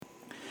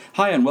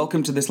Hi and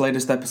welcome to this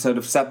latest episode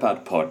of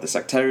Sepad Pod, the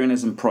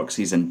Sectarianism,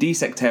 Proxies and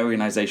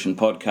Desectarianization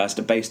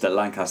podcast based at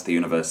Lancaster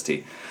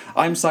University.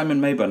 I'm Simon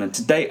Mayburn and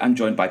today I'm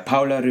joined by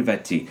Paola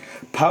Rivetti.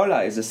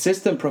 Paola is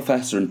Assistant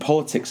Professor in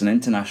Politics and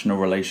International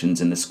Relations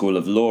in the School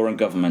of Law and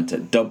Government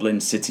at Dublin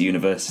City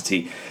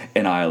University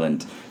in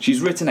Ireland. She's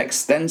written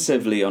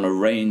extensively on a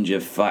range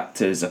of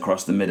factors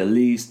across the Middle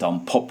East,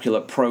 on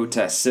popular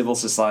protests, civil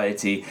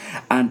society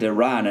and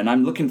Iran, and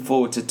I'm looking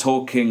forward to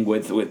talking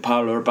with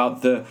Paola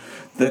about the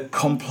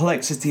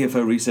complexity of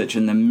her research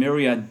and the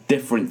myriad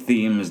different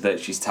themes that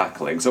she's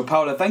tackling. So,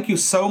 Paola, thank you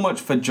so much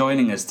for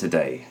joining us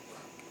today.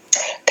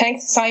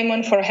 Thanks,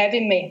 Simon, for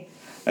having me.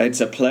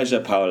 It's a pleasure,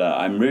 Paola.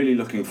 I'm really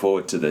looking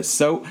forward to this.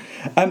 So,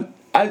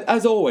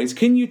 as always,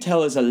 can you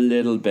tell us a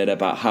little bit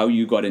about how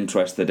you got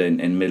interested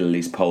in Middle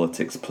East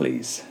politics,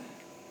 please?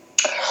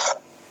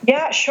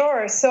 Yeah,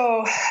 sure.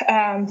 So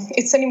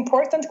it's an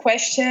important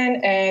question,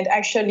 and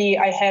actually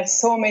I have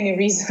so many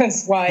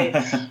reasons why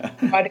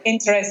I got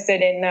interested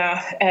in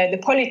the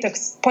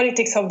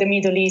politics of the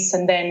Middle East,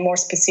 and then more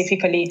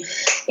specifically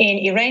in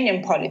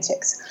Iranian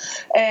politics.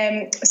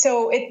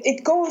 So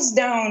it goes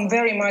down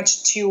very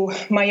much to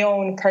my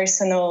own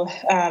personal,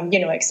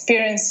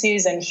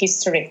 experiences and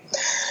history.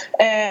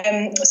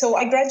 So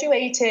I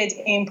graduated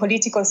in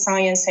political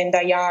science and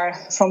IR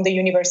from the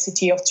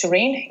University of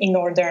Turin in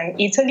northern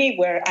Italy,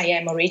 where I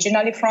am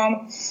originally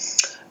from.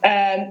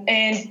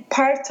 And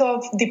part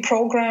of the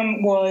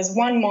program was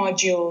one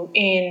module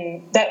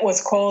that was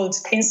called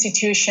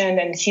Institution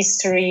and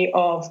History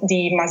of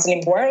the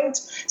Muslim World.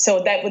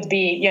 So that would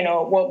be,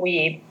 what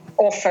we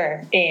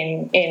offer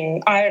in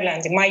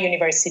Ireland, in my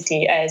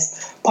university,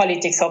 as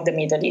politics of the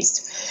Middle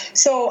East.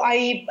 So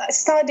I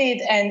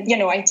studied and,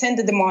 I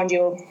attended the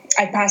module.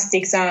 I passed the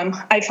exam.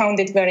 I found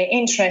it very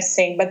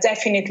interesting, but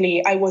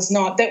definitely that was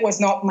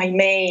not my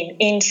main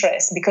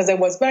interest, because I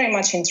was very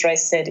much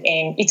interested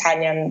in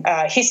Italian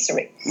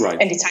history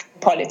and Italian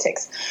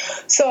politics.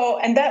 So,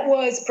 and that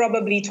was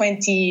probably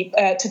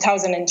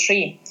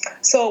 2003.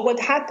 So what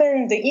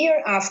happened the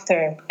year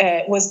after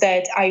was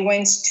that I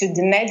went to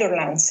the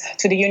Netherlands,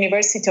 to the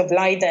University of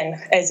Leiden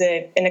as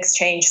an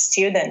exchange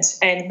student.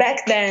 And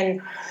back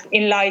then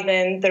in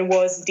Leiden, there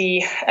was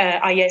the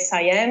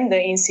ISIM, the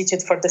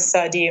Institute for the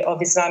Study of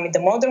Islam in the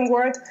Modern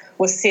World,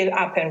 was still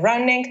up and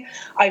running.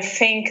 I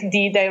think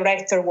the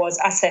director was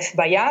Asef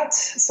Bayat.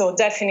 So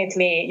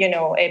definitely,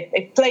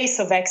 a place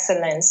of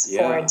excellence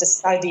for the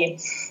study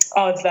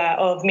of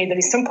Middle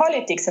Eastern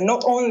politics, and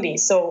not only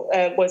so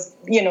was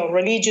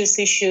religious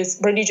issues,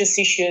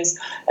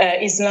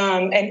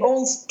 Islam, and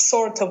all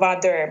sorts of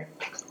other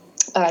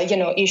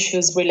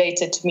issues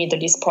related to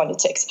Middle East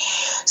politics.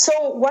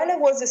 So while I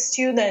was a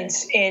student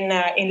in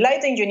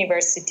Leiden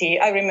University,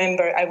 I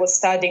remember I was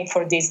studying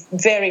for this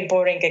very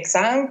boring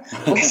exam,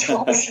 which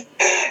was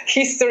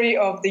history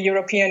of the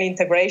European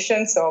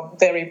integration. So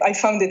I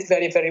found it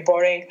very, very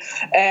boring.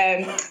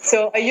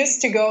 So I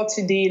used to go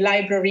to the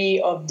library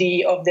of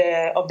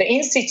the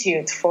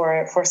institute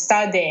for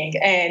studying,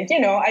 and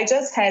I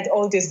just had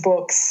all these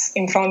books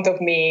in front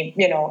of me,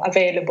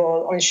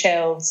 available on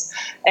shelves,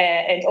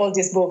 and all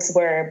these books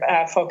were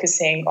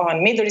focusing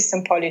on Middle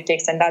Eastern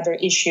politics and other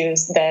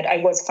issues that I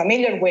was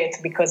familiar with,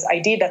 because I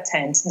did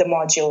attend the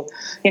module,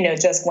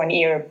 just 1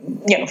 year,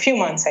 a few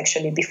months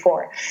actually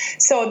before.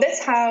 So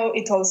that's how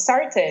it all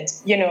started,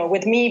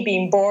 with me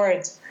being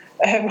bored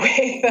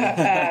with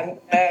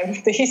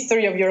the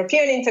history of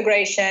European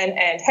integration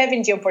and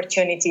having the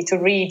opportunity to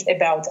read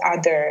about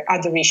other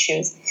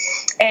issues.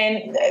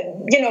 And,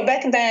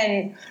 back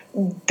then,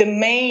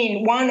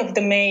 one of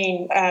the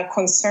main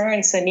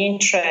concerns and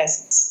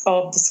interests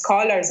of the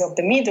scholars of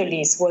the Middle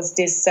East was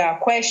this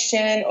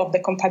question of the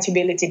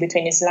compatibility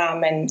between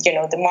Islam and,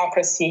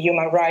 democracy,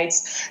 human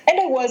rights. And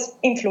I was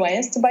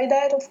influenced by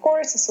that, of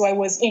course. So I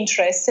was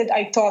interested.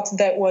 I thought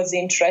that was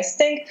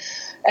interesting.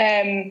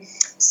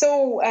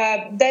 So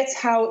that's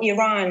how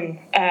Iran,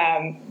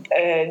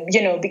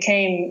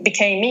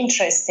 became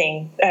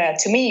interesting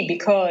to me,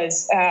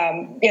 because,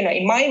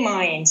 in my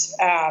mind,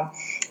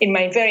 in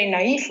my very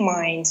naive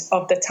mind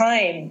of the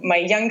time, my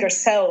younger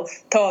self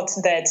thought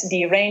that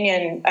the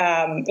Iranian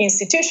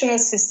institutional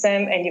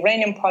system and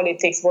Iranian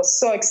politics was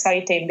so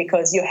exciting,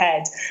 because you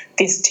had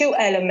these two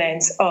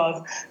elements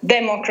of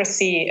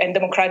democracy and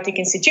democratic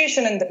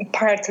institution, and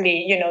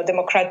partly,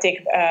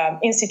 democratic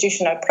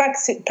institutional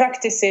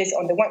practices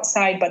on the one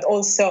side, but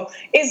also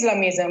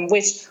Islamism,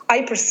 which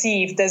I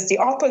perceived as the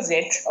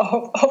opposite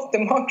of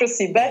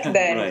democracy back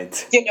then.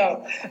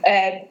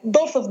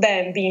 Both of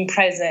them being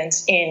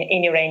present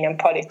in Iranian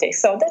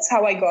politics. So that's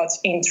how I got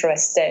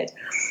interested.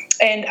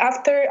 And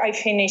after I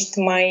finished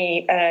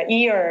my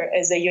year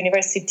as a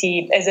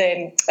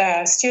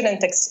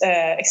student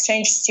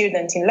exchange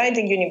student in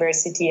Leiden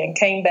University, and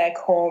came back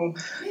home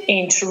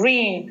in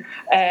Turin,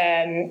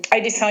 I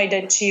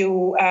decided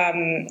to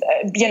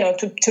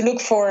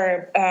look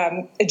for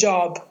a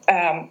job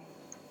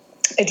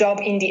a job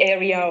in the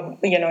area of,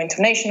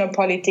 international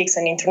politics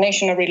and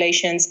international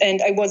relations.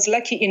 And I was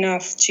lucky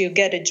enough to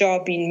get a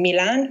job in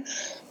Milan.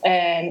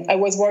 I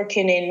was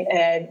working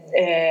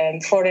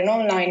for an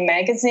online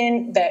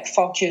magazine that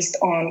focused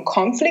on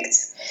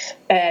conflicts.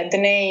 The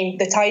name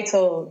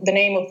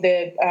of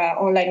the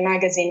online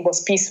magazine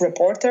was Peace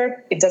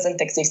Reporter. It doesn't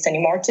exist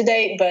anymore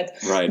today, but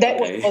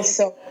was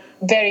also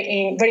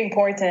very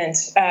important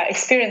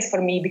experience for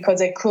me,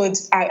 because I could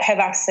have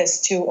access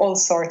to all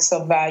sorts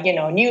of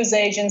news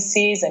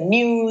agencies and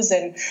news,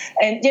 and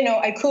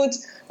I could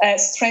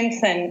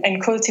strengthen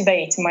and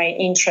cultivate my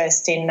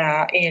interest in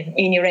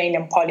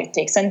Iranian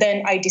politics. And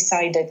then I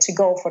decided to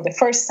go for the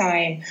first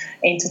time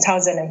in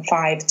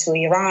 2005 to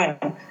Iran,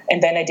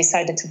 and then I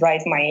decided to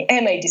write my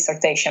MA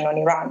dissertation on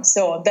Iran.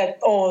 So that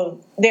all,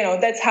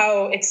 that's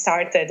how it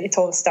started. It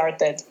all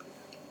started.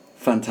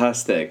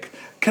 Fantastic.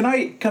 Can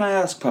I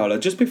ask, Paola,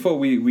 just before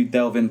we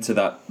delve into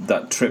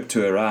that trip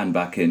to Iran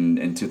back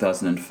in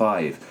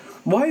 2005,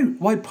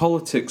 why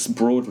politics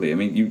broadly? I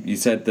mean, you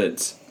said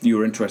that you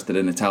were interested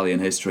in Italian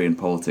history and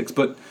politics,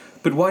 but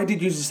why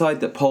did you decide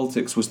that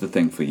politics was the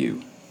thing for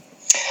you?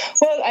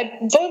 Well,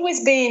 I've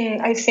always been,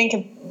 I think,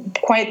 a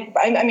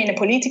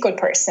political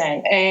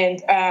person,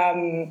 and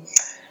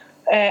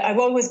I've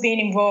always been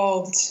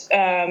involved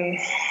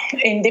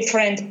in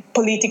different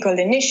political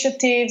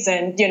initiatives,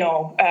 and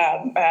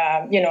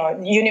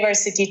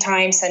university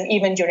times, and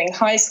even during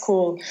high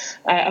school,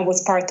 I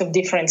was part of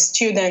different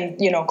student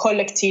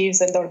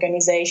collectives and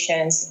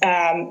organizations.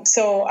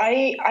 So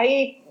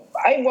I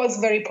was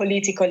very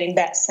political in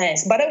that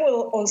sense, but I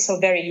was also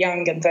very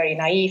young and very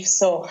naive.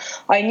 So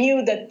I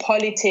knew that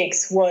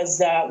politics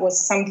was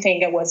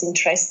something I was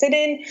interested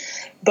in.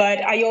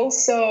 But I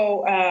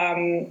also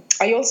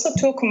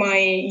took my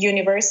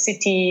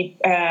university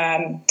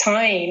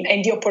time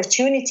and the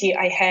opportunity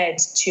I had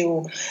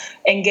to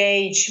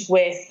engage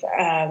with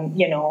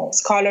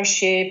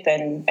scholarship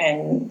and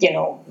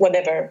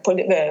whatever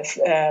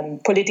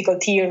political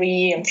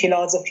theory and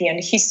philosophy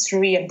and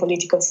history and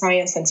political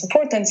science and so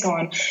forth and so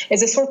on,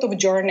 as a sort of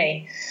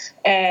journey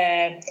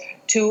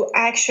to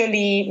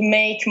actually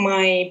make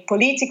my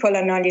political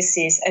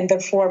analysis and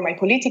therefore my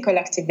political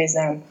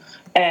activism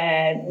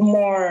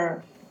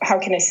more, how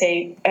can I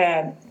say,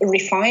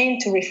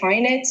 refine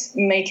it,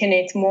 making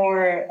it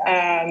more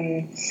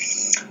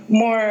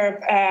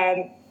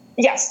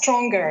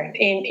stronger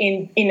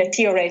in a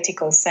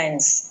theoretical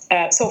sense.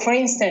 So, for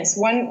instance,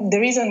 the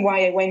reason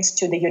why I went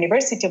to the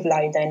University of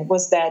Leiden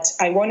was that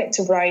I wanted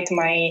to write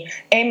my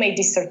MA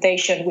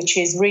dissertation, which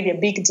is really a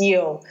big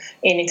deal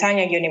in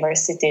Italian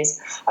universities.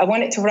 I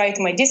wanted to write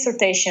my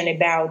dissertation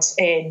about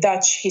a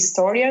Dutch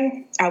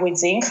historian, Awit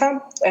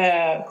Zinga,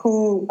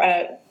 who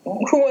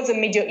was a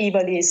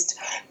medievalist,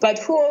 but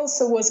who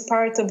also was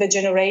part of a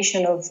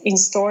generation of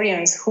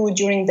historians who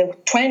during the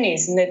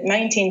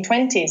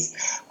 1920s,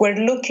 were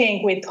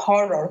looking with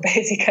horror,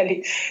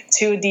 basically,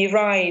 to the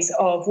rise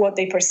of what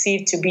they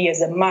perceived to be as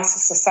a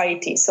mass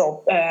society.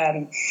 So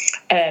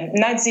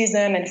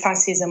Nazism and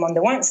fascism on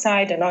the one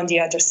side, and on the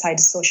other side,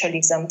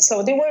 socialism.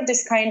 So they were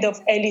this kind of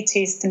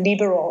elitist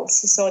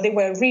liberals. So they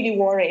were really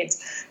worried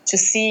to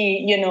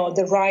see,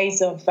 the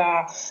rise of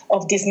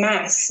this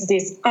mass,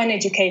 this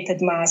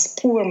uneducated mass,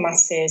 poor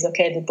masses,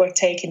 that were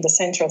taking the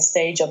central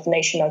stage of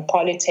national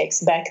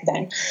politics back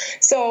then.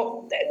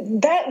 So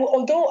that,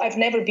 although I've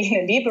never been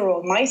a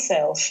liberal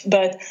myself,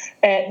 but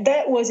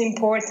that was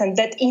important.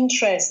 That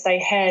interest I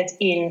had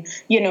in,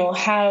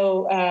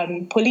 how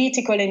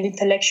political and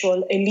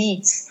intellectual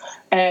elites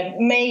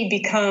may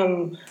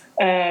become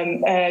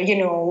elitist,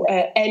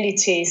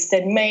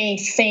 that may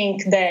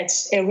think that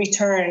a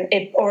return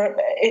or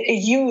a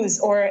use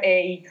or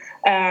a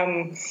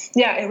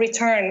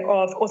return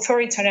of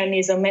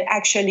authoritarianism may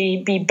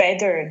actually be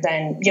better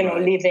than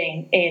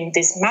living in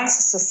this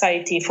mass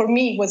society. For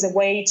me, it was a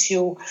way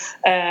to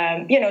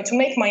to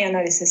make my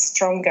analysis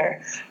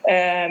stronger.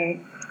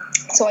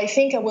 So I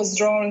think I was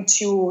drawn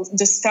to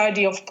the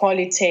study of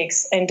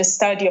politics and the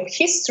study of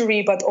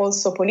history, but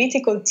also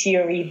political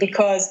theory,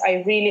 because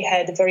I really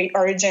had very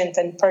urgent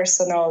and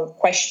personal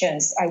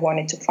questions I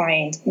wanted to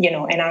find,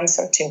 an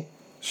answer to.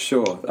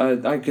 Sure,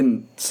 I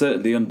can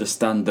certainly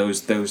understand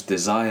those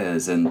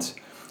desires, and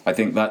I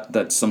think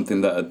that's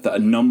something that a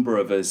number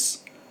of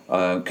us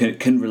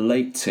can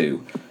relate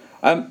to.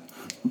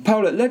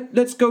 Paola,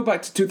 let's go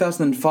back to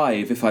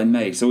 2005, if I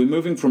may. So we're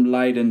moving from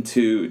Leiden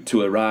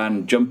to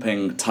Iran,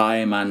 jumping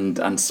time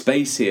and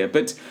space here.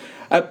 But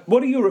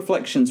what are your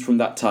reflections from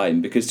that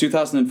time? Because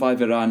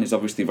 2005 Iran is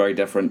obviously very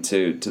different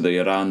to the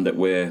Iran that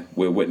we're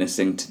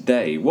witnessing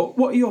today. What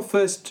are your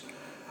first...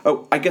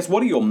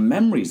 what are your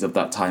memories of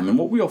that time, and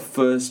what were your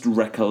first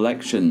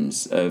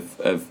recollections of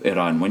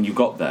Iran when you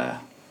got there?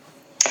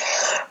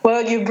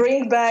 Well, you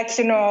bring back,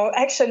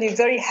 actually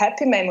very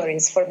happy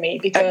memories for me,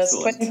 because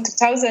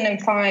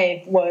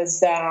 2005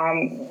 was,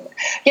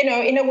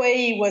 in a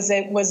way was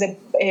a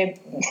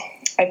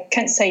I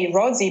can't say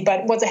rosy,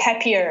 but was a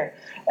happier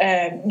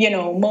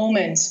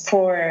moment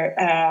for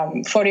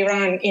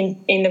Iran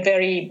in a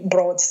very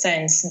broad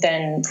sense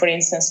than, for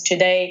instance,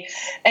 today,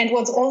 and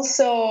was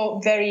also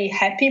very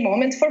happy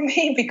moment for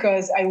me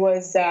because I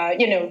was,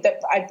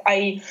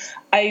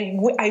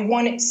 I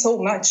wanted so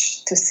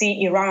much to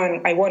see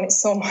Iran. I wanted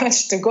so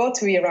much to go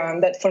to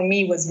Iran that for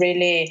me was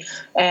really,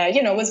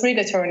 was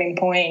really a turning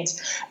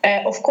point.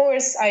 Of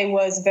course, I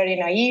was very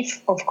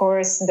naive. Of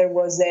course, there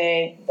was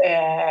a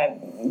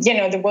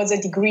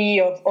degree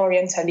of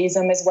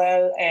Orientalism as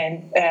well,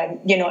 and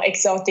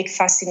exotic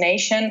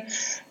fascination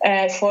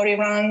for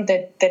Iran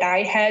that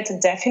I had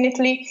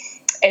definitely.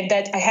 And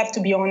that, I have to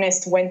be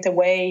honest, went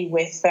away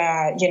with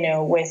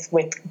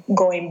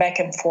going back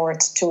and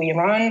forth to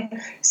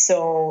Iran.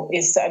 So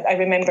I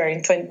remember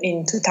in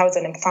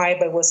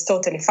 2005, I was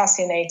totally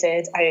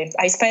fascinated.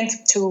 I spent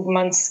 2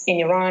 months in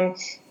Iran.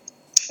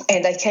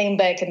 And I came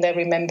back, and I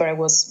remember I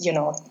was,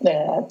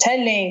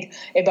 telling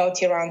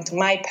about Iran to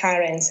my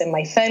parents and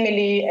my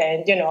family,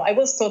 and I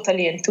was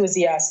totally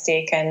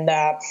enthusiastic, and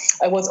I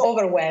was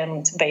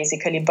overwhelmed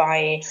basically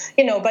by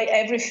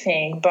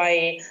everything,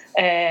 by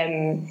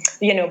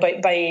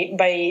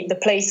the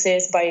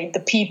places, by the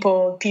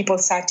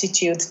people's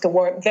attitude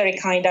very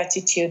kind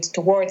attitude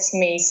towards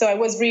me. So I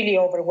was really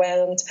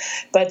overwhelmed.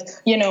 But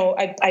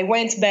I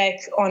went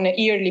back on a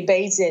yearly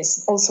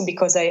basis, also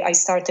because I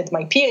started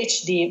my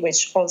PhD,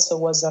 which also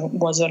was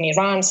on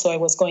Iran, so I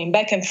was going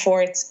back and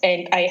forth,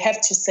 and I have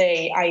to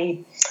say I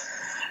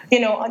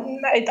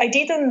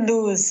didn't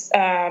lose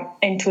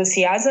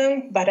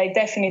enthusiasm, but I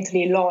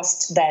definitely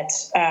lost that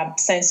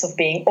sense of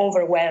being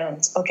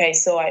overwhelmed. Okay,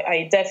 so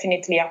I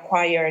definitely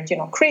acquired,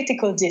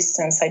 critical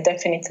distance. I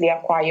definitely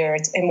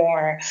acquired a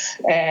more,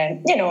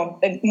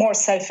 a more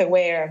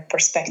self-aware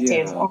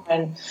perspective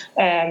on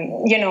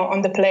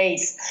the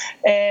place.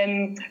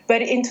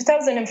 But in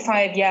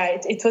 2005,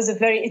 it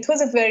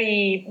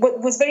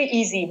was very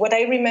easy. What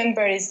I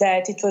remember is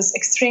that it was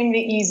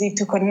extremely easy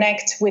to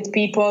connect with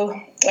people.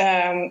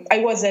 I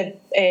was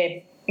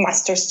a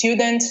master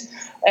student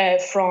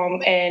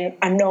from an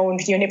unknown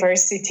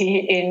university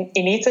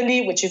in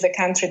Italy, which is a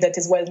country that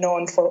is well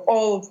known for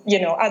all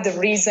other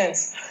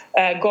reasons,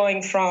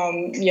 going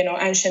from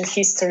ancient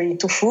history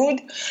to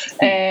food.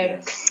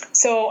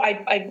 So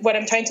what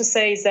I'm trying to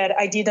say is that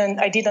I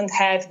didn't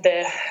have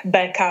the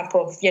backup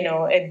of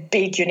a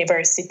big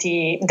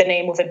university, the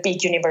name of a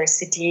big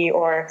university,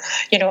 or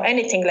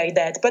anything like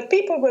that. But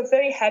people were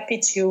very happy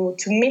to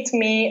meet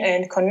me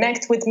and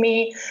connect with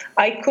me.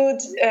 I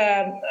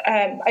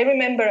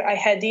remember I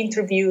had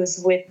interviews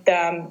with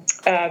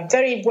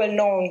very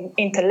well-known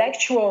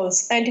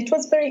intellectuals, and it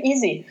was very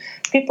easy.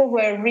 People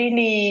were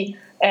really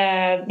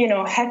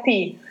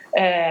happy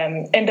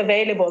and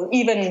available,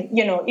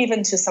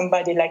 even to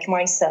somebody like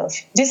myself.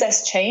 This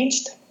has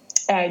changed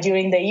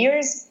during the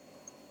years.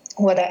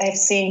 What I have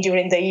seen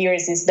during the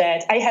years is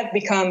that I have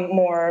become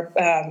more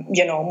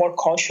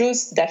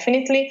cautious,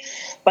 definitely,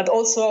 but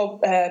also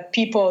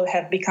people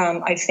have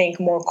become, I think,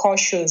 more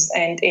cautious,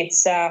 and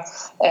it's,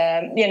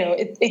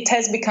 it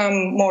has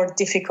become more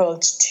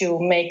difficult to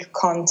make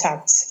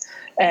contacts.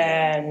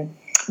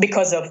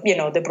 Because of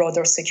the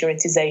broader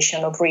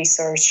securitization of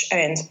research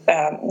and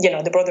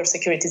the broader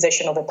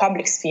securitization of the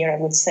public sphere, I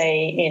would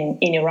say,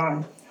 in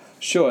Iran.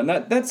 Sure, and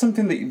that's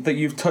something that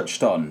you've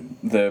touched on,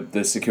 the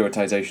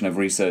securitization of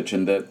research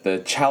and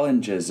the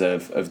challenges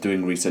of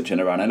doing research in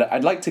Iran. And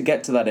I'd like to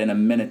get to that in a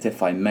minute,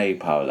 if I may,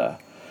 Paula.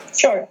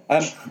 Sure.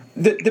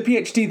 The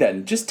PhD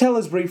then, just tell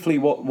us briefly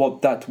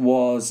what that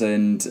was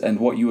and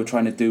what you were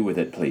trying to do with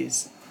it,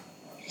 please.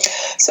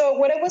 So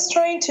what I was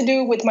trying to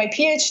do with my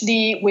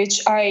PhD,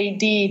 which I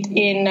did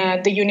in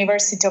the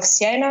University of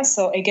Siena,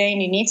 so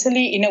again in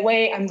Italy, in a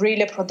way I'm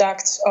really a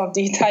product of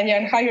the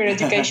Italian higher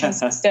education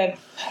system,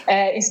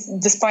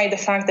 despite the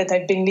fact that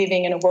I've been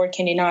living and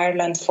working in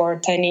Ireland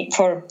for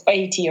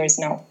 8 years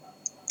now.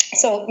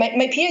 So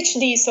my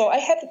PhD, so I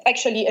have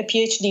actually a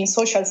PhD in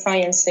social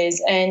sciences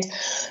and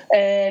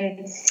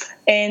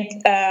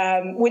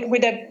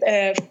with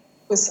a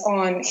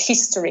on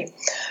history.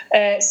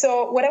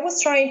 So what I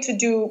was trying to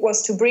do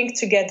was to bring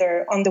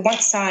together, on the one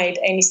side,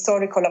 an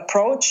historical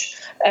approach,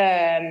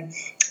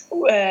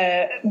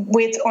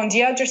 with, on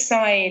the other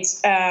side,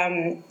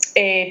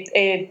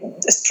 a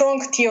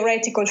strong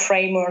theoretical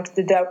framework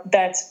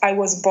that I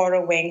was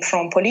borrowing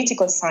from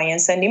political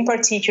science, and in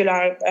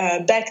particular,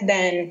 back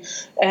then,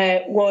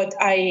 what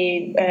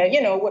I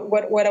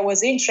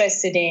was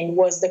interested in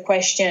was the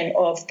question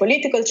of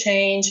political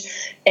change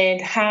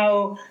and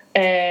how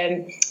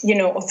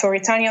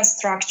authoritarian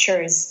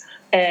structures,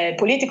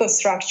 political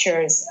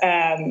structures,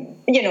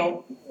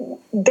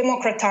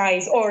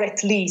 democratize or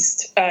at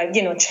least,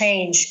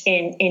 change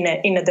in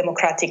a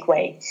democratic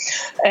way.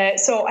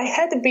 So I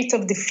had a bit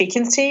of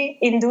difficulty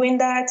in doing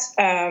that,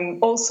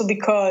 also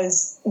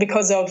because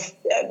of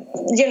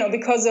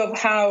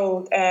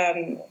how.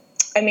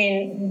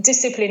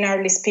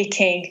 Disciplinarily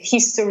speaking,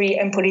 history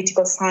and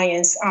political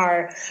science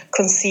are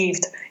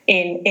conceived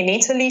in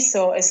Italy.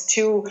 So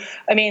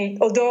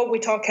although we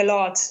talk a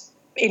lot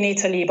in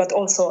Italy, but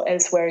also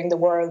elsewhere in the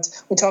world.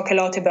 We talk a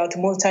lot about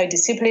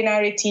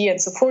multidisciplinarity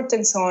and so forth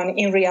and so on.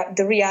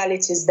 The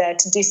reality is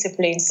that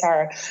disciplines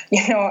are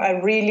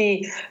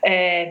really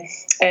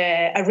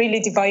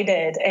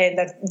divided, and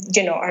that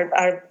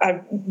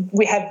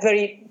we have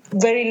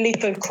very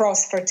little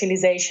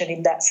cross-fertilization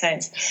in that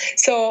sense.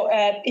 So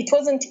it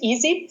wasn't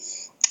easy.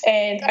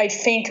 And I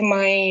think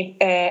my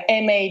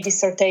MA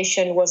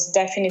dissertation was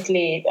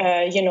definitely,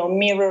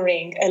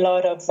 mirroring a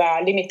lot of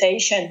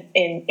limitation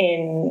in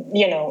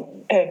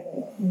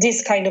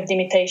this kind of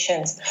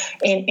limitations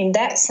in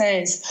that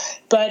sense.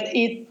 But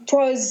it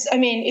was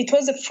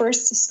a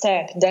first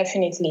step,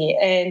 definitely.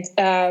 And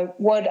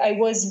what I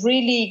was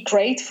really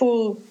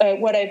grateful, I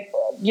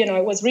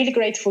was really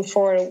grateful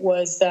for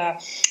was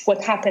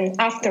what happened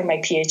after my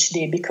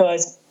PhD,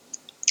 because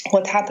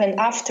what happened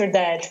after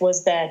that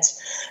was that,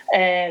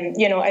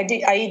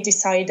 I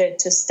decided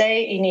to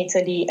stay in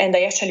Italy, and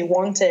I actually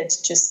wanted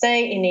to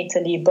stay in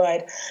Italy,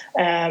 but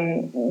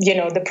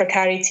the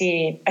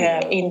precarity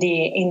in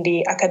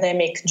the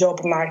academic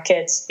job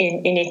market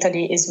in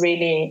Italy is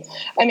really,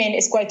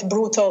 it's quite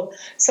brutal.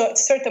 So at a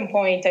certain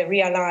point, I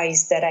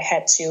realized that I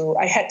had to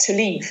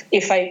leave.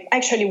 If I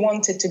actually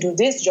wanted to do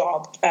this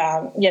job,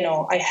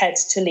 I had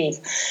to leave,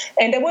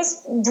 and I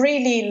was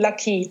really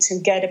lucky to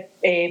get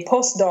a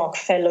postdoc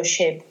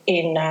fellowship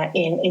in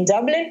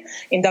Dublin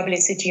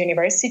City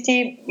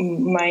University,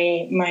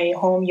 my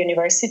home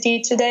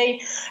university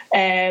today.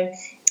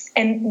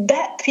 And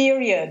that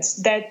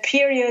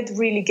period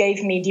really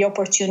gave me the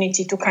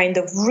opportunity to kind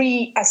of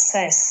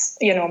reassess,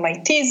 my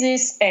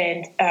thesis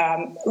and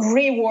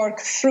rework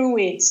through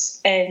it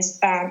and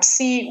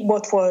see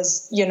what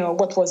was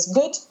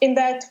good in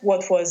that,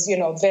 what was,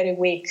 very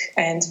weak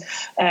and,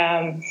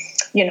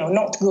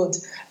 not good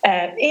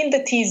in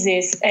the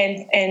thesis,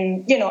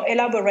 and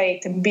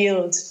elaborate and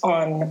build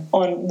on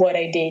what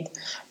I did.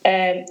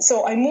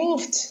 So I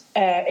moved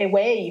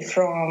away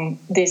from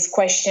this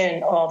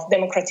question of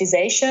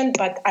democratization,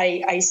 but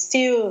I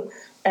still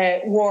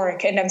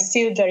work, and I'm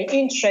still very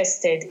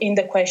interested in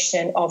the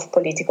question of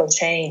political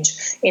change,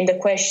 in the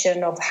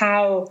question of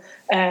how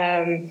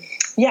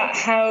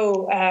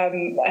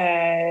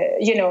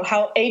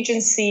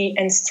agency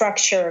and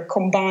structure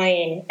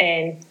combine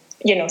and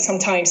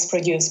sometimes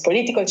produce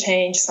political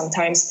change,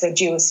 sometimes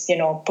produce,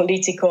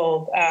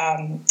 political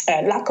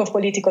lack of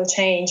political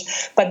change.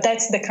 But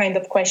that's the kind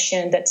of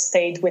question that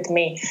stayed with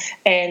me.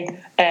 And,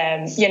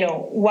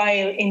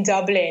 while in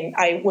Dublin,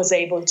 I was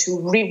able to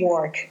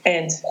rework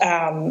and,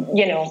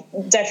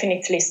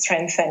 definitely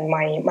strengthen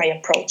my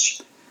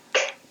approach.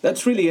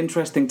 That's really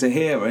interesting to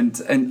hear.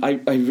 And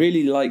I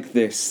really like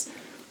this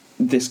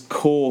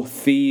core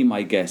theme,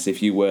 I guess,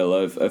 if you will,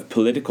 of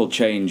political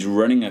change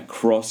running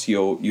across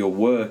your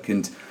work.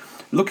 And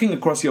looking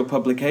across your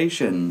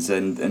publications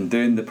and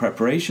doing the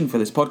preparation for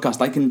this podcast,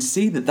 I can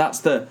see that's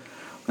the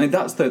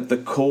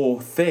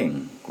core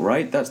thing,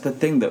 right? That's the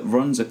thing that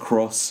runs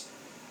across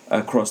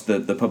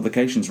the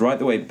publications right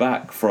the way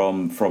back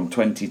from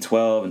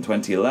 2012 and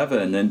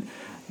 2011, and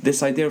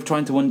this idea of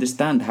trying to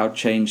understand how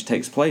change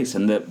takes place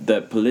and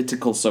the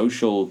political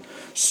social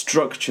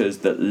structures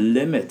that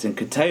limit and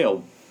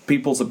curtail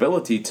people's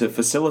ability to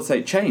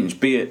facilitate change,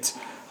 be it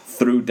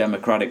through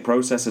democratic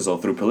processes or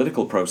through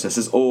political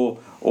processes, or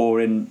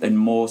in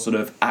more sort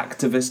of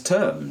activist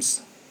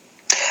terms.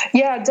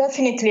 Yeah,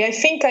 definitely. I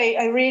think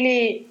I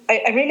really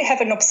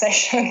have an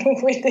obsession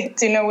with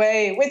it in a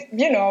way,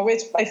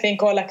 which I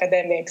think all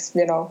academics,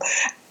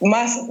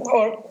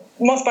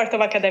 most part of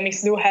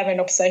academics do have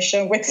an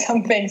obsession with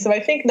something. So I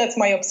think that's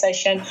my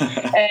obsession.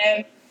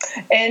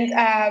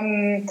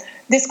 And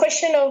this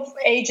question of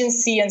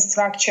agency and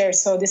structure,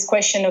 so this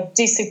question of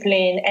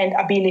discipline and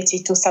ability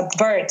to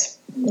subvert,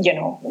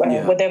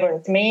 whatever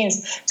it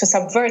means, to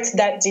subvert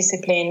that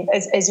discipline,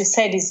 as you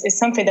said, is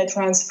something that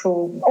runs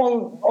through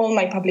all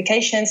my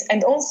publications,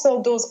 and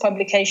also those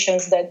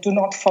publications that do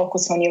not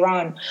focus on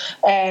Iran.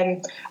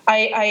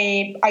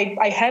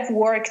 I have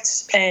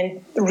worked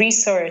and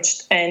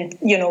researched and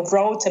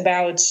wrote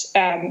about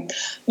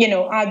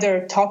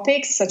other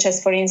topics, such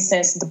as, for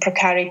instance, the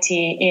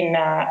precarity in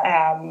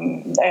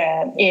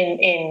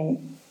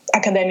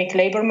academic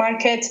labor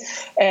market,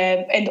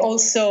 and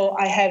also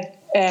I have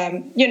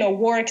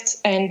worked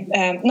and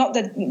not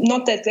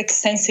that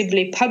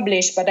extensively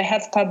published, but I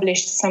have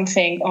published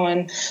something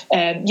on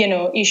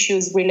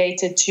issues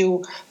related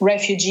to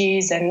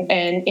refugees and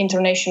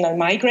international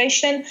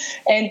migration,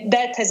 and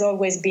that has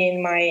always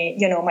been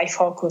my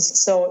focus.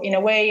 So in a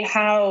way,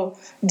 how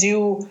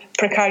do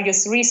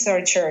precarious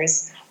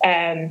researchers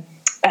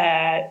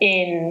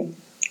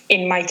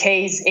in my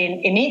case,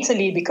 in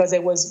Italy, because I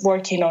was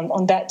working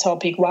on that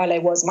topic while I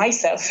was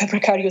myself a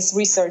precarious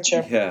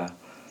researcher. Yeah.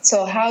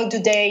 So how do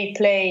they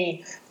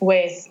play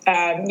with,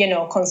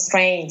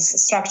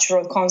 constraints,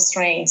 structural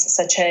constraints,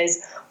 such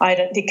as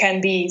It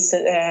can be,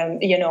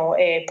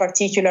 a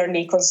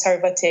particularly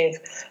conservative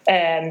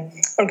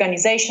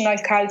organizational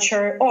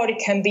culture, or it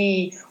can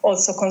be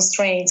also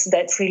constraints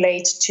that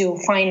relate to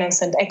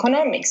finance and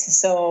economics.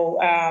 So,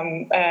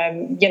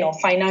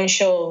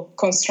 financial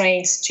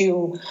constraints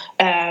to,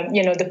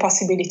 the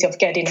possibility of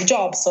getting a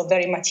job. So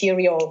very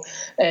material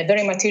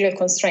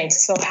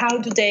constraints. So how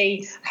do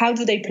they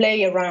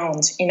play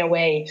around, in a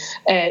way,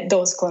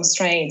 those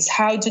constraints?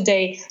 How do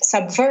they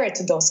subvert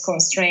those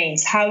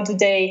constraints? How do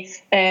they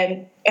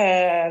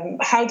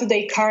curb?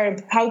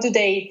 How do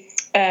they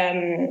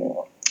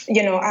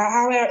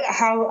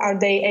how are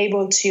they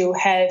able to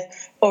have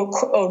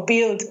or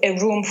build a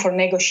room for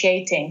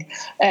negotiating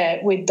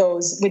with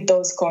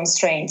those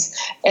constraints?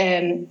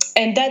 And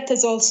that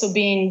has also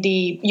been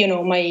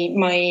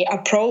my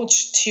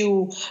approach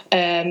to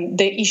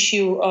the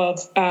issue of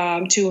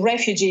to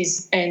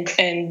refugees and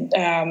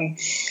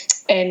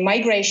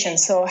migration.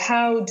 So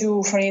how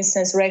do, for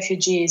instance,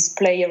 refugees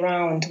play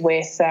around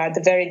with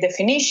the very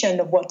definition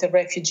of what a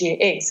refugee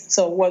is?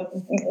 So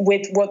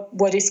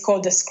what is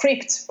called the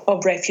script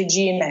of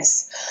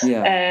refuginess.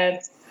 Yeah.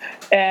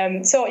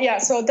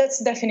 So that's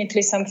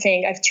definitely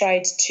something I've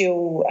tried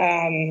to,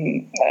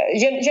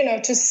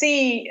 to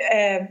see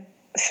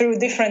through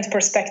different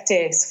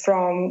perspectives,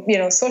 from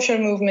social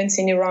movements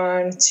in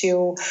Iran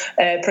to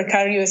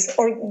precarious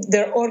or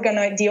the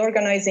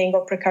organizing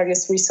of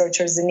precarious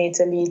researchers in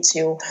Italy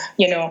to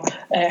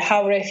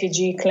how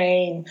refugee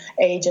claim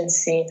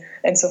agency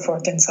and so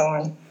forth and so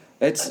on.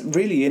 It's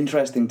really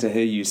interesting to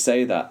hear you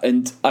say that,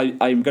 and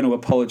I'm going to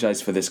apologize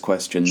for this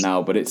question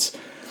now, but it's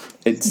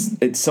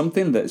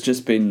something that's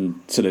just been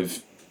sort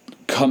of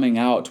coming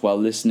out while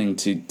listening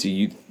to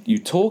you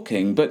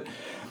talking. But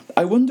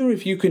I wonder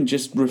if you can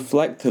just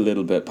reflect a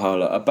little bit,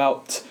 Paola,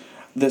 about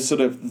the sort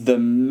of the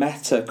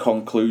meta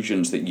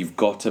conclusions that you've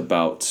got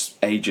about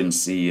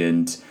agency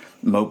and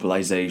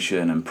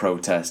mobilization and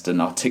protest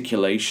and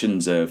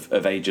articulations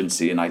of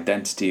agency and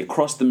identity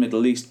across the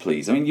Middle East,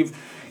 please. I mean,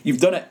 you've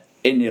done it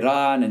in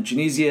Iran and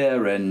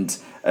Tunisia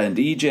and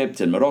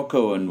Egypt and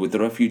Morocco and with the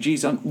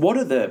refugees. What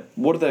are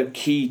the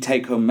key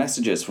take-home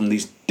messages from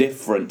these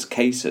different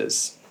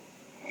cases?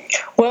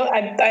 Well,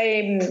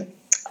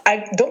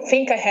 I don't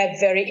think I have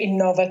very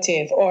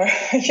innovative or,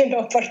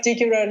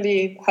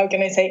 particularly, how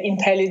can I say,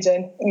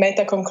 intelligent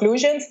meta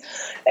conclusions.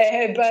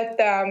 But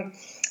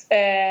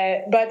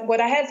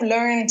what I have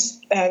learned,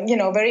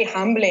 very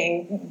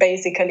humbling,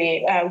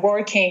 basically,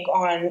 working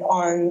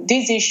on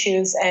these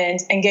issues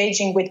and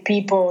engaging with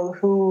people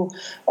who,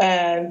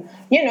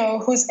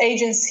 whose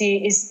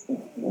agency is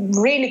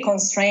really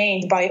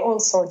constrained by all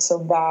sorts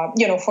of,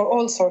 for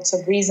all sorts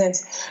of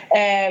reasons.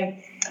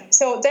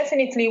 So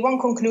definitely one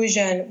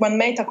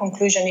meta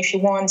conclusion, if you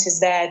want,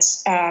 is that,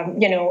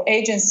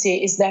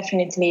 agency is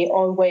definitely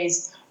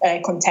always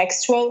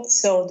contextual.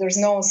 So there's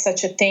no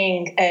such a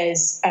thing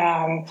as,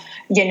 a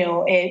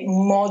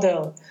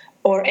model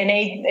or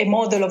a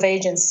model of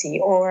agency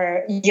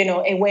or,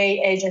 a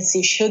way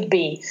agency should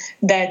be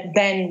that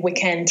then we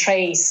can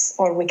trace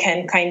or we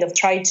can kind of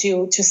try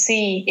to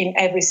see in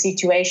every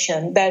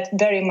situation. That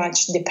very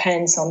much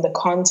depends on the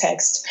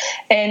context.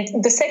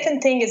 And the second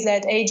thing is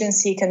that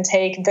agency can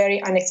take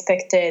very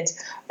unexpected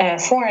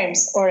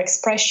forms or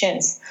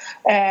expressions.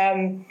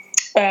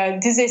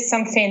 This is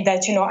something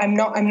that, I'm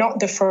not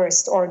the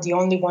first or the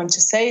only one to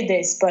say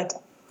this, but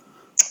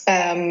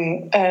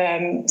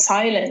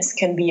silence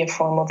can be a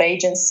form of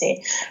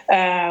agency.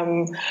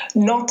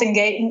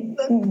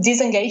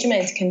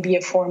 Disengagement can be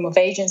a form of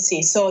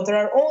agency. So there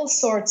are all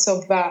sorts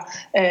of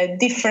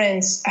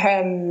different,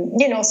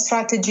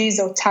 strategies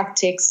or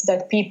tactics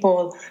that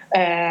people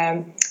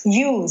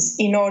use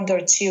in order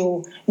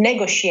to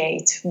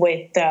negotiate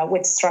with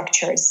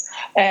structures.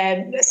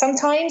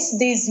 Sometimes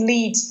these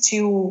lead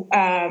to,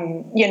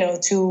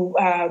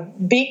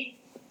 big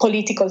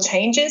political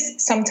changes.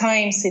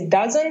 Sometimes it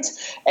doesn't.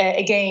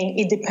 Again,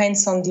 it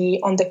depends on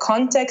the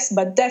context.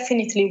 But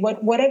definitely,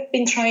 what I've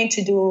been trying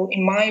to do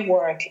in my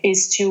work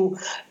is to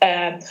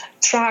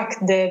track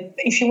the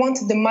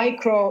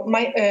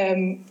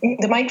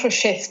micro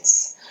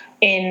shifts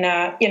in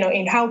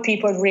how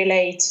people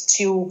relate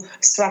to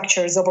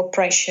structures of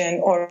oppression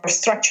or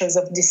structures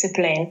of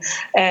discipline.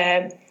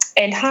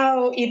 And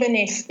how, even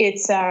if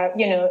it's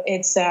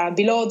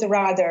below the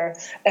radar,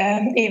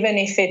 even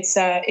if it's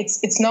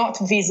not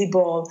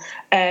visible,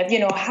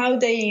 how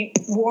they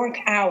work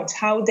out,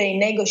 how they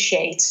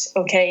negotiate,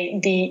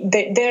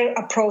 their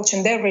approach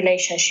and their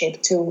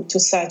relationship to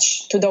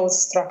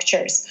those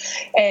structures,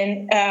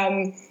 and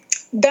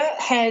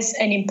that has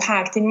an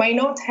impact. It might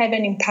not have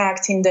an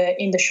impact in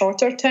the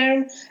shorter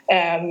term.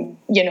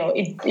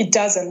 It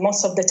doesn't.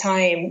 Most of the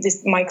time,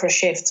 these micro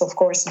shifts, of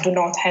course, do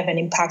not have an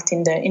impact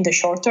in the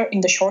short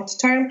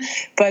term,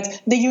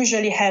 but they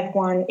usually have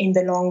one in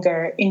the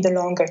longer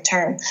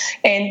term.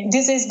 And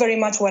this is very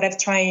much what I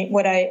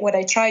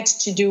tried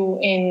to do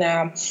in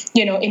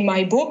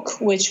my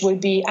book, which will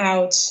be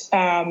out,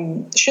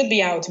 should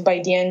be out by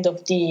the end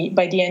of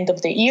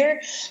the year,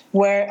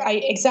 where I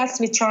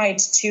exactly tried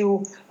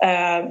to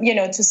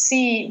to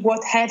see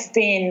what have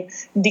been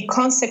the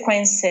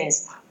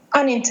consequences,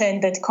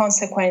 unintended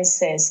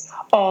consequences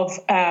of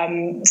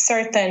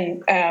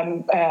certain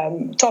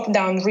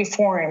top-down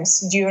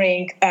reforms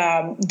during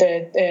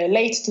the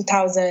late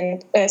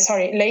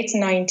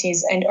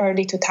 90s and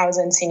early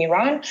 2000s in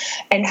Iran,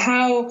 and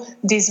how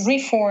these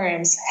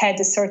reforms had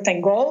a certain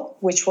goal,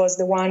 which was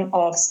the one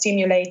of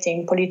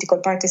stimulating political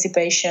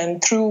participation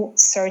through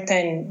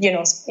certain,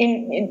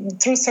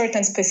 through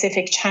certain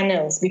specific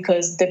channels,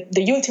 because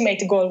the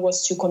ultimate goal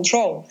was to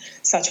control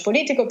such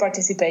political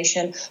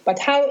participation, but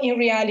how in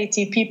reality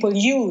people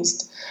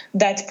used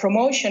that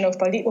promotion of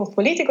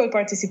political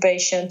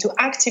participation to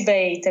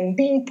activate and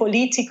being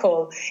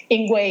political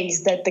in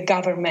ways that the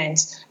government,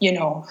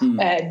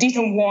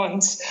 didn't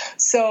want.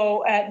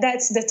 So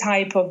that's the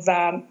type of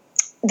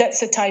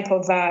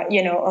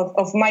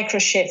micro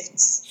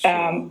shifts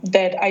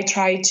that I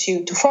try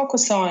to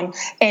focus on.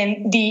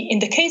 And in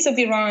the case of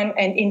Iran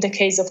and in the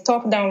case of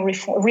top-down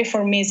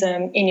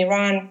reformism in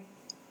Iran,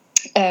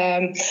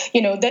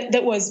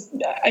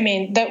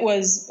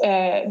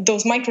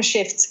 those micro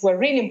shifts were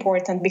really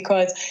important,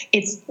 because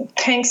it's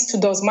thanks to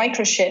those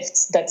micro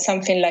shifts that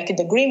something like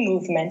the Green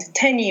Movement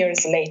 10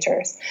 years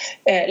later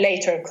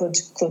could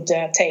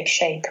take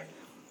shape.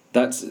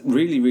 That's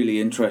really,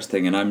 really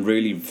interesting, and I'm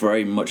really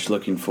very much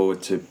looking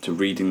forward to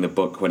reading the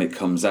book when it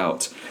comes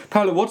out.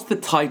 Paula, what's the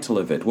title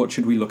of it? What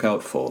should we look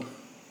out for?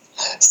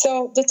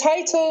 So the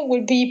title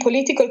will be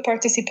Political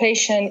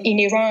Participation in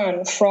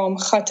Iran from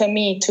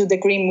Khatami to the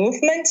Green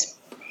Movement.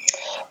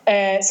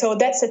 So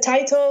that's the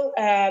title.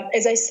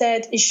 As I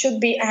said, it should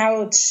be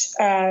out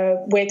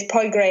with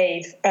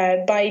Palgrave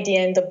by the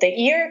end of the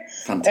year.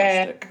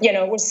 Fantastic.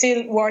 We're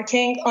still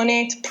working on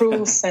it,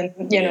 proofs and,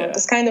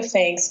 those kind of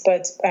things.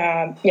 But,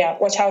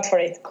 watch out for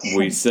it.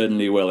 We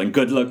certainly will. And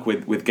good luck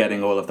with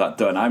getting all of that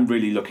done. I'm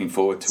really looking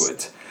forward to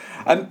it.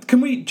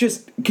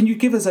 Can you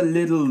give us a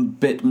little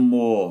bit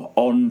more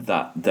on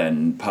that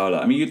then, Paula?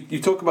 I mean,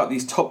 you talk about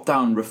these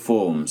top-down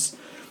reforms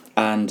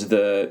and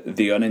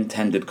the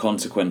unintended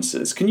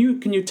consequences. Can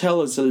you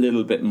tell us a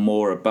little bit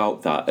more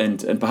about that,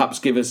 and perhaps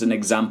give us an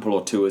example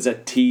or two as a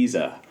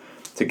teaser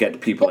to get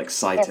people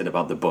excited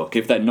about the book,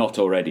 if they're not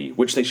already,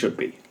 which they should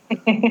be?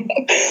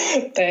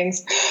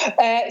 Thanks.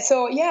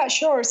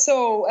 Sure.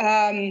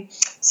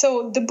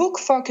 So the book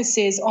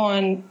focuses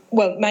on,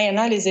 my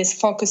analysis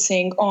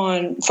focuses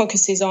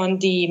on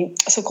the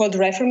so-called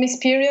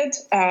reformist period.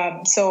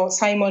 So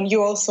Simon,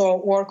 you also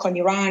work on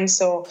Iran,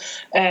 so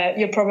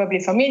you're probably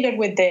familiar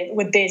with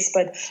this.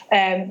 But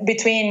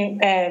between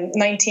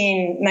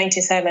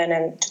 1997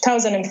 and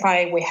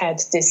 2005, we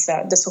had this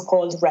the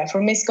so-called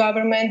reformist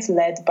government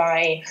led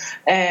by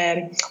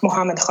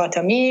Mohammad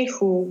Khatami,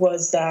 who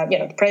was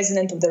the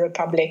president of the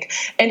Republic,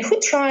 and who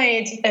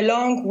tried,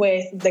 along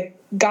with the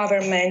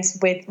government,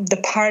 with the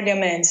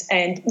parliament,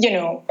 and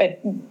a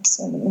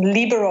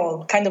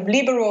liberal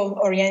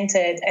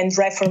oriented and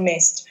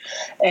reformist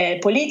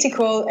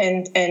political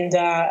and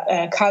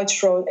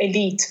cultural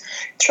elite,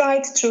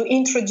 tried to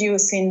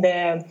introduce in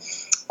the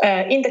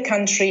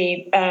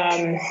country,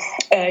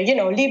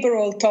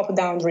 liberal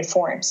top-down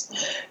reforms.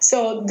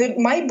 So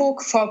my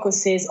book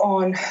focuses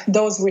on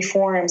those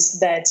reforms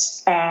that,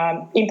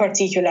 in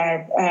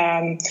particular,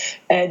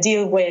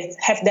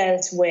 have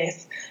dealt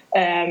with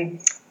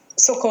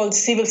so-called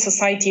civil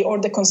society, or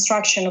the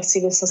construction of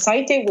civil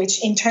society,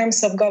 which in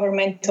terms of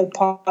governmental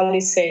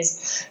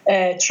policies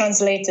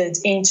translated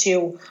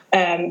into,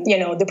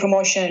 the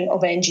promotion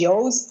of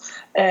NGOs.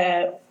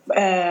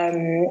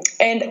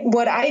 And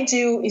what I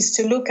do is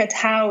to look at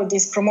how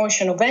this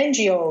promotion of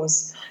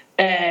NGOs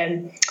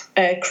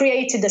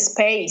created a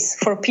space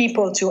for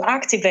people to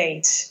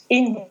activate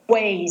in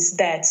ways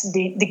that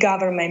the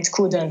government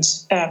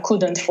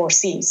couldn't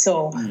foresee.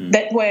 So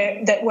that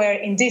were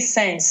in this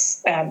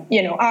sense,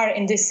 are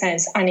in this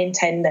sense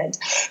unintended.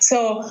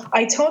 So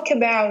I talk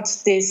about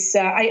this.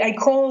 I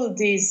call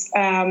these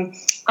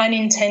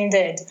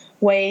unintended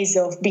ways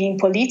of being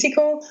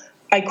political.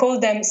 I call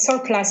them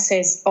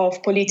surpluses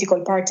of political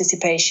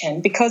participation,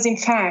 because in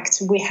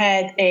fact we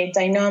had a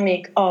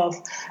dynamic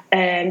of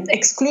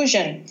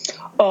exclusion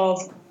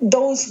of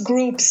those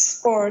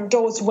groups or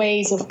those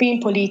ways of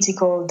being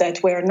political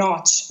that were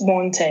not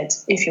wanted,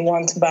 if you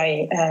want,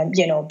 by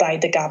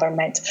the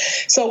government.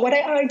 So what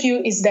I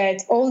argue is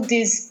that all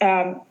these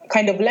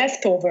kind of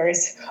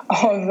leftovers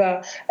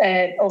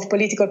of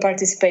political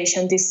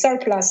participation, these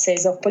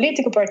surpluses of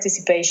political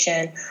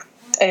participation,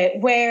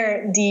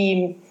 were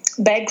the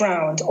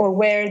background, or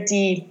where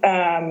the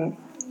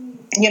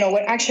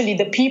where actually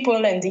the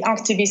people and the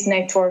activist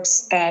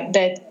networks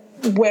that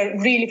were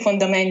really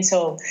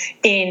fundamental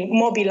in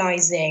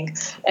mobilizing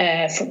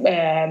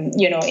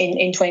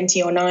in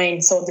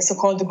 2009. So the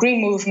so-called Green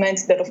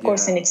Movement, that of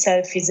course in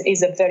itself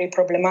is a very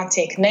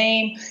problematic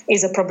name,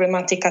 is a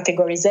problematic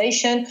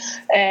categorization.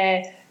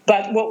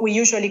 But what we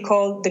usually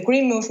call the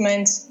Green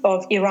Movement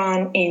of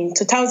Iran in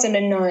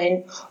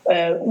 2009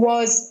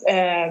 was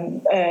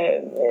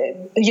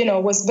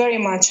very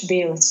much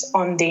built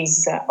on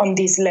these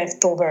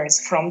leftovers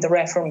from the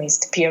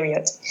reformist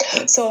period.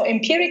 So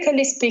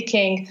empirically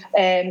speaking,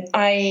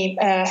 I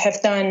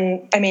have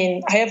done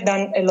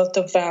a lot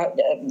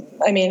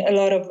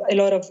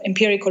of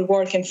empirical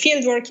work and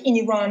field work in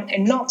Iran,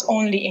 and not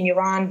only in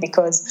Iran,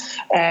 because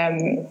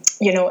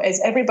as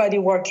everybody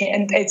working,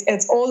 and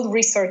as all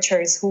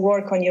researchers who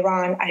work on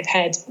Iran, I've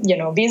had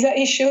visa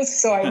issues,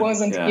 so I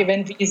wasn't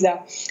given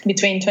visa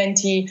between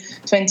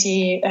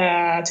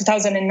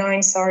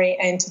 2009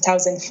 and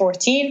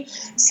 2014.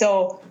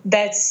 So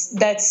that's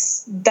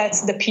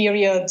the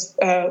period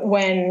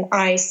when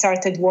I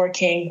started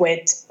working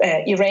with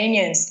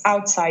Iranians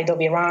outside of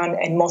Iran,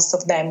 and most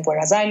of them were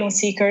asylum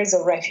seekers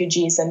or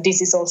refugees, and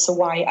this is also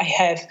why I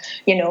have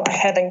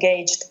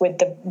engaged with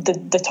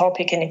the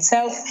topic in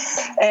itself.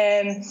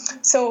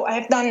 So I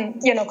have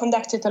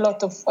conducted a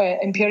lot of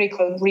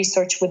empirical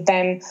research with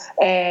them,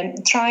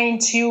 trying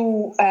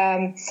to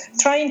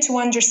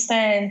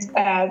understand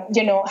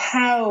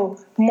how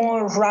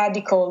more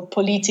radical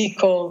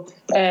political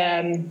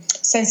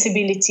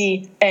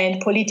sensibility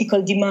and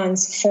political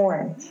demands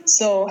form.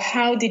 So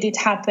how did it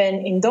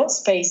happen in those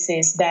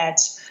spaces that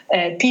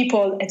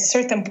people at a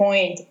certain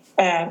point,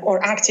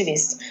 or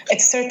activists at a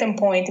certain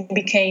point,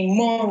 became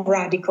more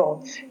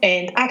radical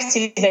and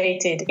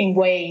activated in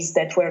ways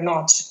that were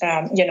not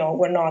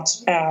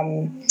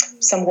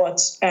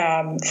somewhat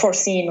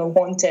foreseen or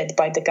wanted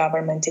by the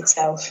government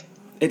itself.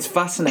 It's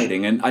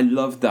fascinating, and I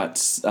love that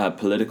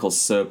political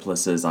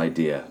surpluses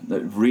idea.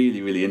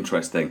 Really, really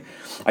interesting.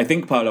 I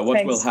think, Paula,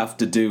 what we'll have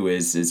to do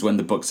is when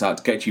the book's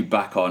out, get you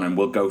back on, and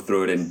we'll go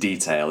through it in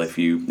detail. If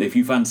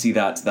you fancy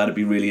that, that'd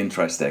be really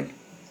interesting.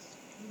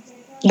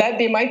 That'd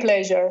be my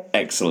pleasure.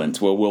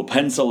 Excellent. Well, we'll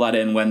pencil that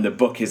in when the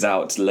book is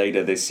out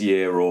later this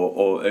year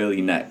or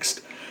early next.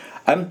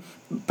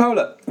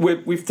 Paula,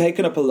 we've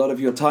taken up a lot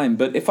of your time,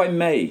 but if I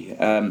may,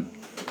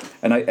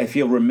 and I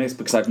feel remiss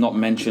because I've not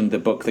mentioned the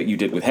book that you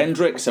did with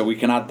Hendrik, so we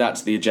can add that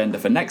to the agenda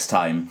for next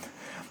time.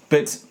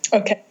 But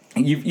okay.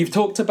 You've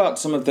talked about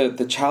some of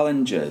the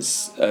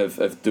challenges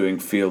of doing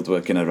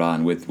fieldwork in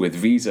Iran with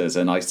visas,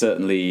 and I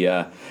certainly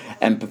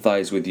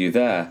empathise with you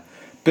there.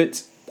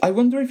 But I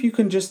wonder if you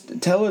can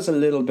just tell us a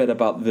little bit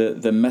about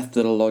the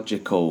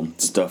methodological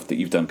stuff that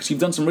you've done, because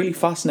you've done some really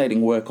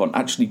fascinating work on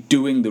actually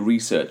doing the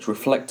research,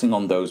 reflecting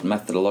on those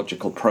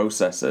methodological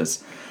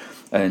processes,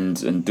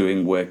 and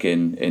doing work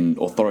in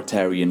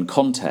authoritarian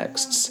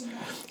contexts.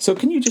 So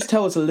can you just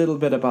tell us a little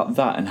bit about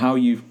that and how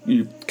you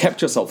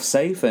kept yourself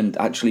safe and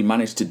actually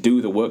managed to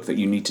do the work that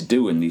you need to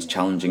do in these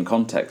challenging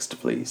contexts,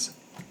 please?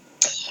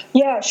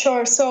 Yeah,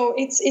 sure. So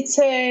it's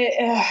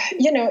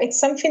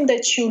something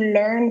that you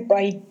learn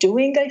by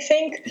doing, I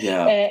think.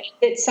 Yeah.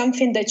 It's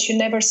something that you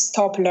never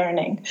stop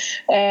learning.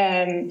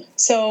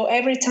 So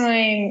every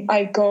time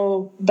I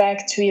go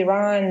back to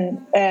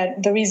Iran,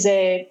 there is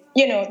at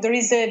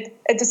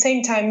the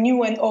same time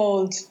new and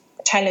old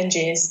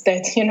challenges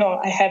that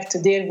I have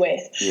to deal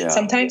with. Yeah.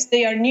 Sometimes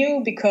they are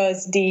new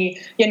because the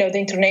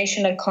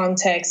international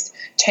context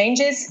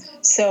changes.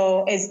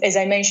 So as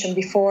I mentioned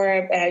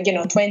before,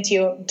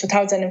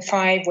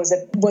 2005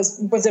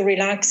 was a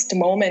relaxed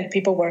moment.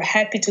 People were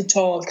happy to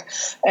talk,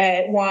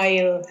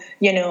 while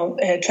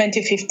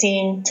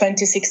 2015,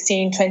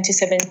 2016,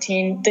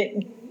 2017.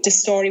 The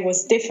story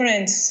was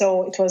different,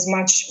 so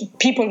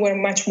people were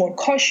much more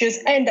cautious,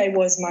 and I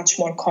was much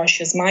more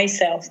cautious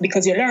myself,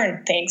 because you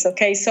learn things,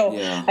 okay? So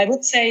yeah. I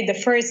would say the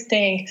first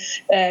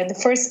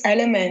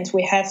element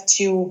we have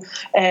to,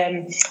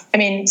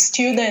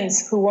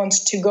 students who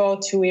want to go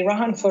to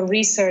Iran for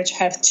research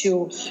have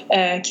to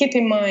keep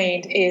in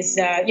mind is,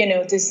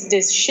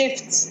 this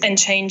shifts and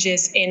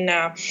changes in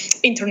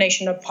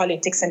international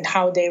politics and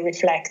how they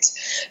reflect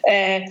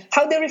in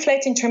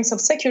terms of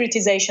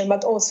securitization,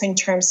 but also in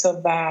terms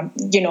of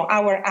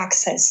our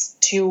access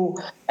to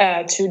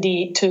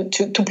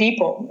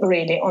people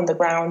really on the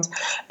ground.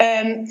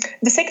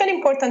 The second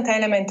important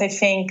element, I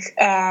think,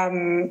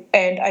 and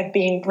I've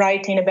been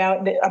writing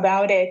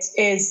about it,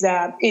 is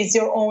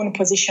your own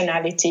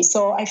positionality.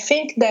 So I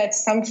think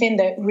that's something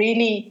that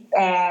really,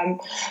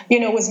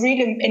 was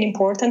really an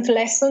important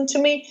lesson to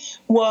me,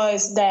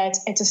 was that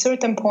at a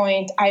certain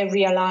point I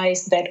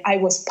realized that I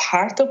was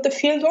part of the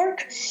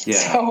fieldwork. Yeah.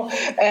 So,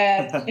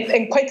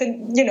 and quite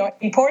an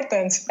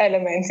important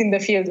element in the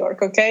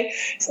fieldwork. Okay,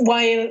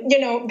 while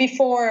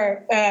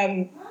before.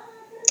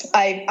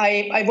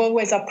 I've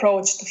always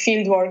approached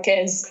fieldwork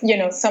as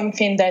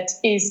something that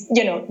is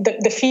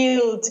the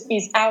field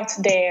is out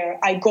there.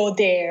 I go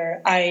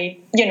there. I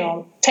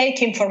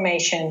take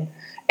information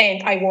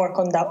and I work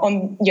on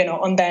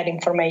that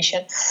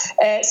information. So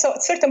at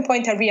a certain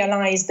point, I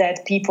realized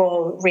that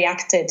people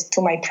reacted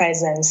to my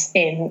presence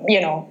in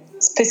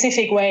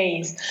specific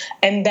ways,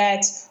 and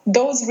that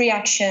those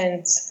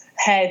reactions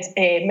had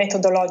a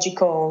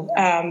methodological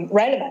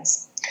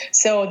relevance.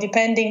 So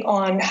depending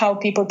on how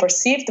people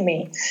perceived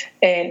me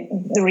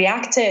and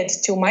reacted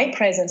to my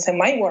presence and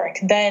my work,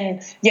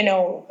 then,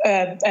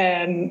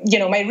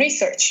 my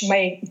research,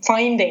 my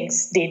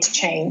findings did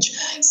change.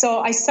 So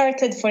I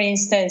started, for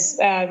instance,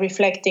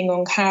 reflecting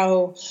on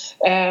how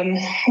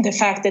the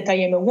fact that I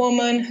am a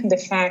woman, the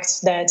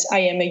fact that I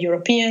am a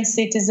European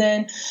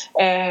citizen,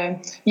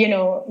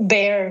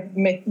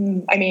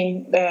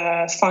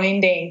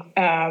 finding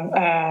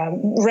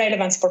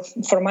relevance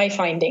for my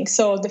findings.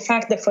 So the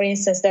fact that, for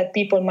instance, that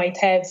people might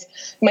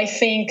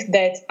think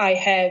that I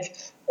have,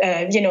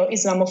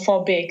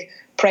 Islamophobic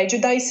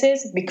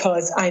prejudices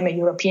because I'm a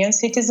European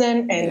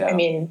citizen,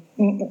 and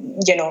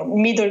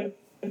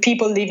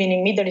people living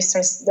in Middle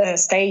Eastern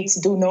states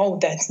do know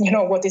that,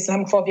 what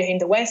Islamophobia in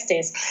the West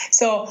is.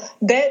 So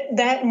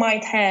that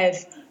might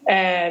have,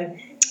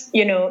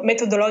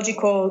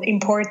 methodological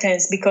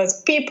importance,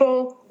 because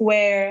people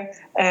were,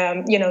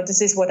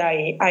 this is what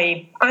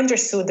I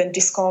understood and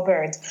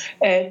discovered,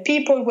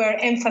 people were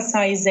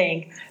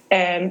emphasizing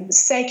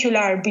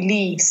secular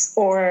beliefs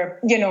or,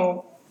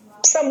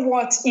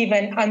 somewhat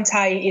even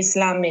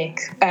anti-Islamic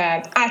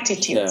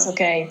attitudes,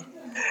 okay?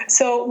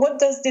 So what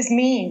does this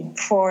mean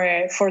for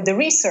the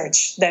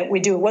research that we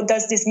do? What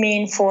does this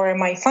mean for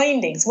my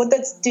findings? What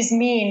does this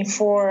mean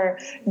for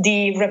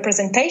the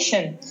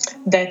representation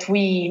that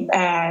we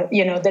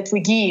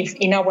give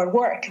in our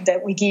work,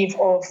 that we give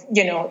of,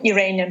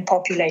 Iranian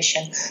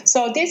population?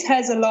 So this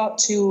has a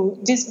lot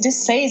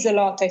this says a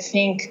lot, I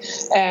think,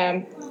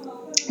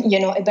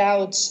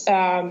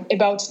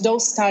 about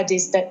those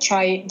studies that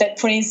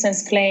for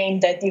instance, claim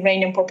that the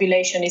Iranian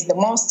population is the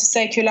most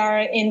secular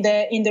in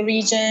the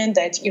region,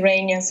 that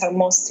Iranians are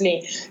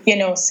mostly,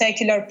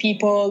 secular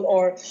people,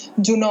 or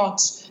do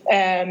not,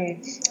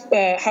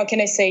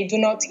 do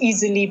not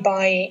easily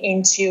buy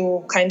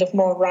into kind of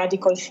more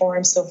radical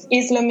forms of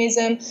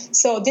Islamism.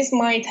 So this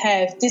might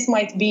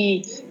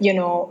be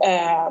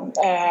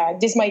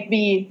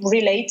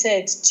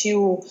related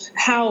to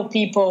how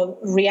people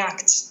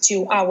react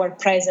to our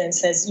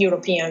presence as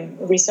European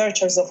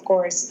researchers, of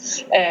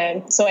course.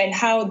 And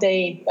how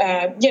they,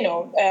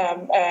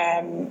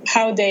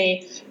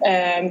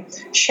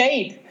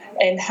 shape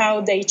and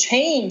how they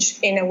change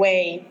in a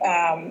way,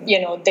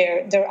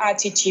 their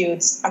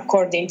attitudes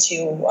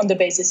on the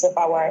basis of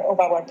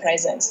our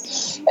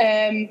presence.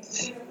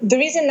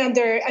 There is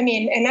another.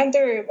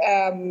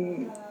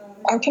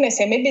 How can I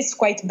say? Maybe it's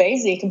quite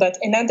basic, but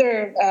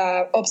another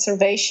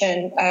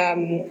observation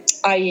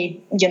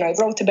I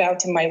wrote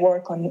about in my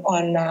work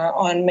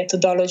on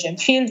methodology and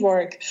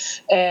fieldwork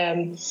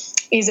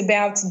is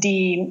about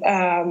the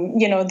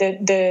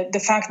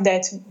fact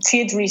that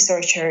field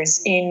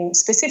researchers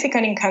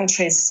specifically in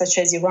countries such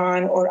as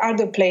Iran or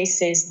other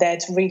places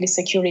that really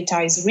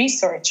securitize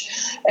research.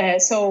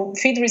 So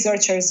field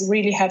researchers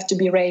really have to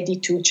be ready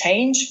to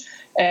change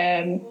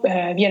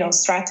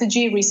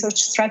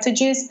research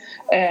strategies,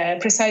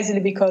 precisely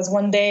because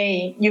one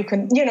day you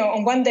can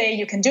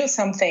do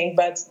something,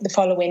 but the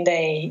following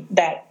day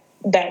that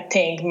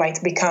thing might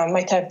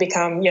have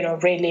become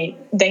really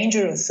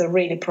dangerous or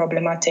really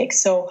problematic.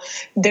 So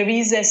there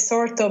is a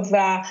sort of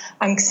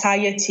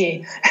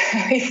anxiety,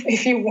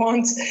 if you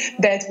want,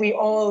 that we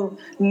all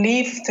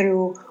live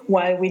through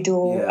while we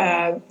do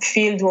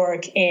field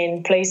work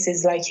in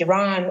places like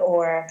Iran,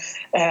 or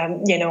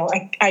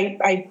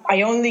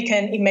I only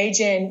can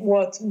imagine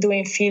what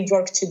doing field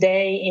work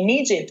today in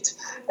Egypt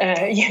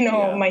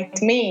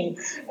might mean.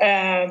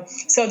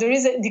 So there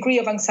is a degree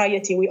of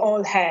anxiety we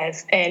all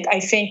have, and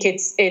I think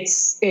it's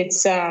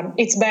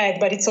bad,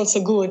 but it's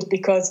also good,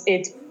 because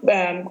it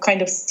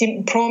kind of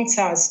prompts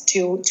us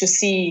to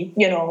see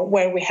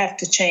where we have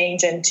to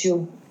change and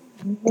to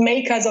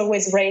make us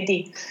always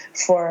ready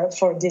for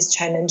these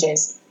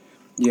challenges.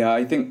 Yeah,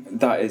 I think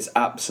that is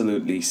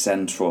absolutely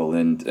central,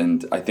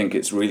 and I think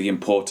it's really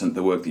important,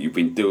 the work that you've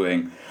been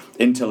doing,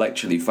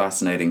 intellectually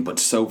fascinating, but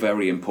so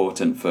very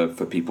important for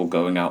people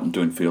going out and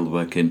doing field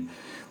work in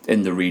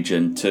the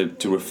region to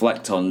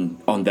reflect on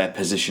their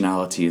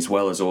positionality, as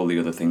well as all the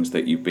other things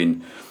that you've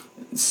been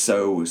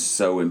so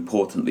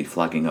importantly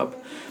flagging up.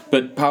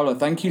 But Paola,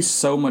 thank you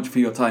so much for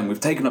your time. We've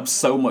taken up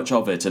so much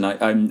of it, and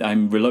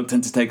I'm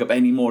reluctant to take up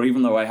any more,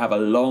 even though I have a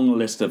long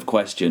list of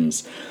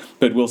questions.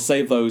 But we'll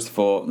save those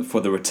for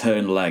the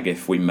return leg,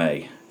 if we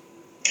may.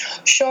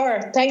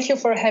 Sure. Thank you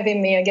for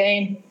having me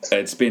again.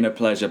 It's been a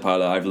pleasure,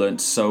 Paola. I've learned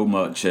so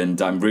much,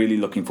 and I'm really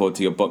looking forward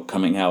to your book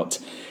coming out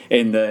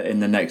in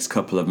the next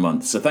couple of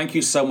months. So thank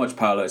you so much,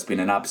 Paola. It's been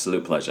an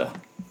absolute pleasure.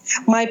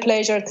 My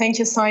pleasure. Thank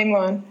you,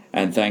 Simon.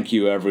 And thank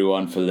you,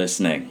 everyone, for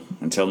listening.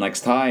 Until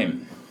next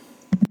time.